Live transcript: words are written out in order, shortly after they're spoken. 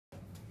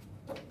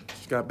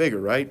got bigger,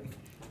 right?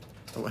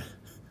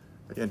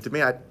 Again, to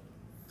me,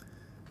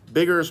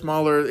 bigger or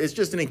smaller, it's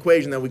just an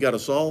equation that we got to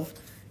solve.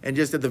 And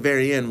just at the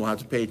very end, we'll have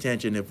to pay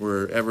attention if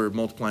we're ever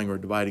multiplying or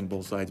dividing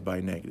both sides by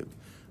negative.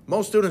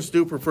 Most students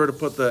do prefer to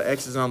put the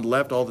x's on the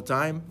left all the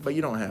time, but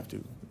you don't have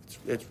to.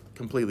 It's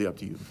completely up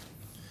to you.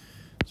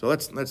 So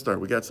let's start.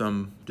 We got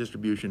some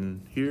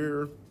distribution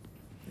here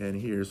and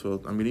here. So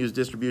I'm going to use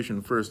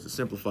distribution first to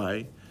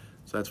simplify.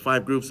 So that's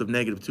 5 groups of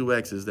negative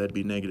 2x's. That'd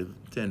be negative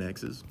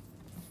 10x's.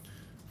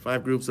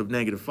 5 groups of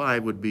negative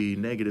 5 would be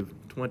negative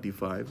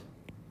 25.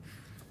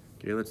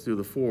 Okay, let's do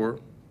the 4.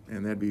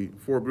 And that'd be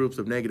 4 groups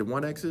of negative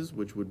 1x's,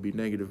 which would be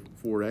negative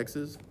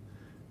 4x's.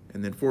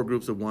 And then 4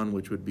 groups of 1,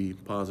 which would be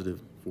positive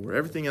 4.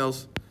 Everything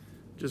else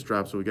just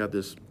drops. So we got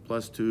this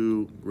plus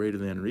 2 greater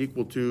than or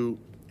equal to,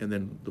 and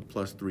then the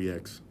plus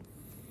 3x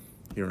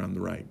here on the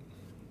right.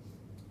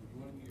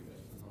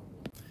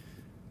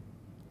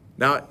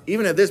 Now,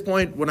 even at this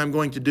point, what I'm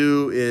going to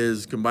do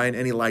is combine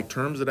any like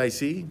terms that I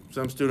see.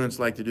 Some students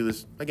like to do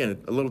this, again,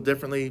 a little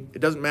differently. It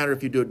doesn't matter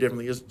if you do it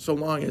differently, just so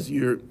long as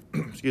your,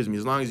 excuse me,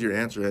 as long as your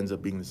answer ends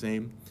up being the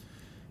same.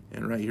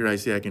 And right here I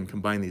see I can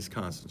combine these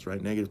constants,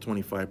 right? Negative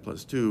 25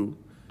 plus 2,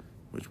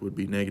 which would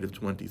be negative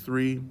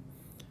 23.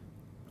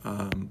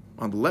 On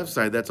the left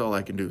side, that's all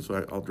I can do.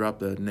 So I'll drop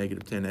the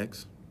negative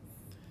 10x.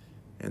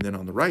 And then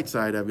on the right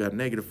side, I've got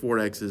negative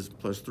 4x's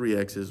plus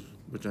 3x's,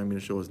 which I'm going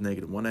to show as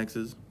negative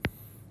 1x's.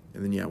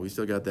 And then, yeah, we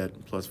still got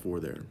that plus 4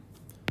 there.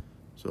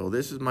 So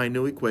this is my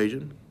new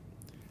equation.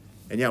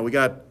 And, yeah, we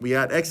got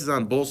x's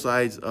on both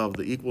sides of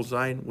the equal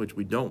sign, which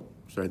we don't,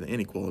 sorry, the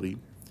inequality,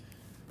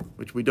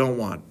 which we don't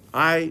want.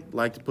 I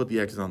like to put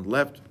the x's on the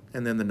left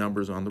and then the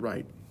numbers on the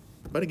right.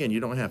 But, again, you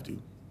don't have to.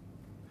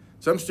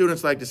 Some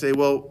students like to say,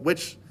 well,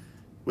 which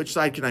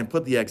side can I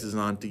put the x's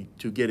on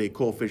to get a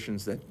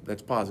coefficient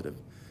that's positive?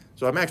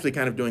 So I'm actually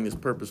kind of doing this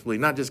purposefully,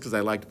 not just because I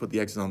like to put the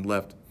x's on the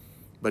left,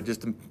 but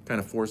just to kind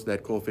of force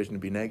that coefficient to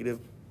be negative,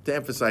 to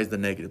emphasize the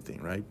negative thing,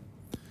 right?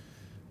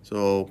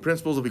 So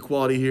principles of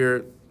equality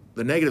here,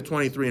 the negative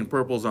 23 in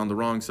purple is on the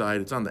wrong side.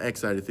 It's on the x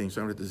side of things,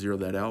 so I'm going to have to zero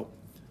that out.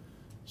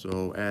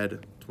 So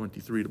add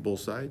 23 to both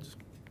sides.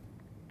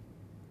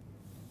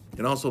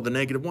 And also the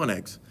negative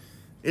 1x,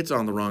 it's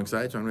on the wrong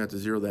side, so I'm going to have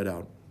to zero that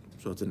out.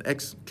 So it's an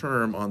x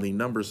term on the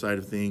number side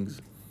of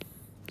things,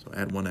 so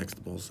add 1x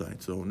to both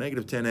sides. So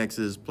negative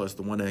 10x's plus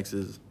the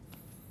 1x's,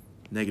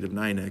 negative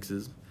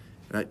 9x's.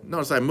 And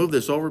notice I moved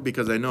this over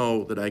because I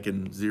know that I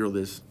can zero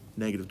this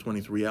negative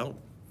 23 out.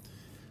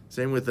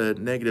 Same with the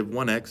negative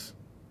 1x,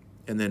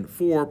 and then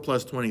 4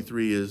 plus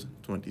 23 is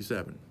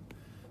 27.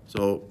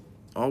 So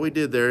all we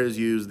did there is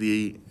use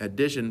the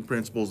addition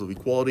principles of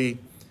equality,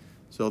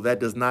 so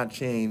that does not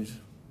change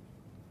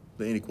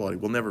the inequality.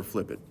 We'll never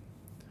flip it.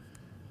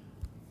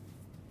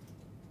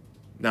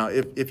 Now,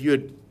 if you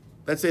had,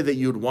 let's say that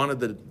you had wanted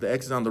the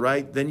x's on the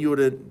right, then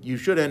you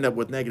should end up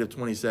with negative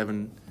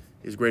 27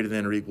 is greater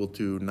than or equal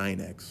to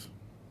 9x.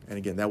 And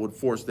again, that would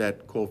force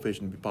that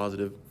coefficient to be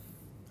positive.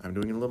 I'm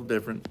doing it a little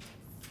different.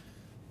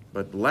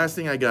 But the last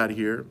thing I got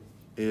here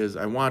is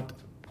I want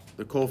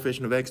the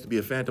coefficient of x to be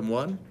a phantom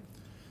 1.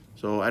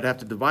 So I'd have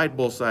to divide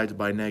both sides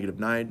by negative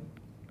 9.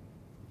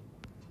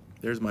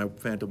 There's my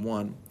phantom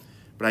 1.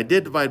 But I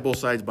did divide both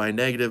sides by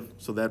negative,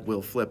 so that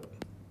will flip.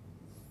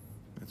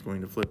 That's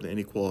going to flip the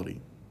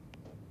inequality.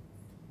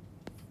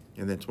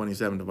 And then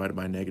 27 divided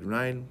by negative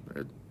 9.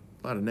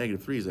 A lot of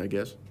negative 3's, I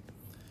guess.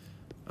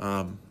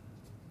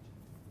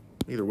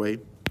 Either way.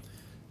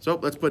 So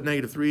let's put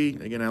negative 3.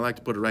 Again, I like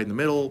to put it right in the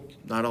middle.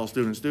 Not all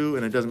students do,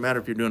 and it doesn't matter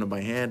if you're doing it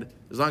by hand,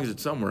 as long as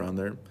it's somewhere on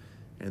there.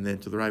 And then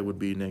to the right would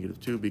be negative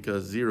 2,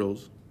 because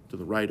zeros to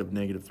the right of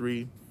negative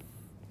 3,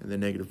 and then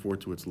negative 4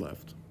 to its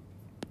left.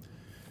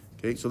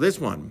 Okay, so this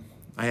one,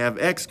 I have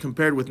x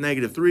compared with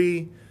negative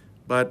 3,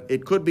 but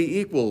it could be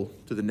equal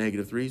to the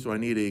negative 3, so I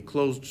need a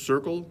closed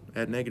circle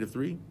at negative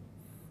 3. So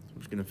I'm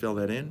just going to fill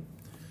that in.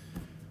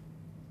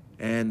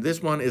 And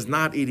this one is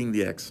not eating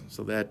the x,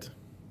 so that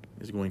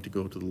is going to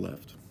go to the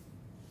left.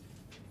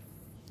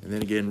 And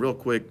then again, real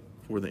quick,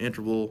 for the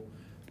interval,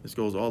 this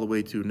goes all the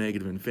way to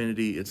negative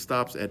infinity. It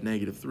stops at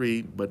negative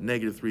 3, but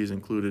negative 3 is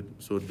included,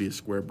 so it'd be a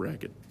square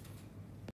bracket.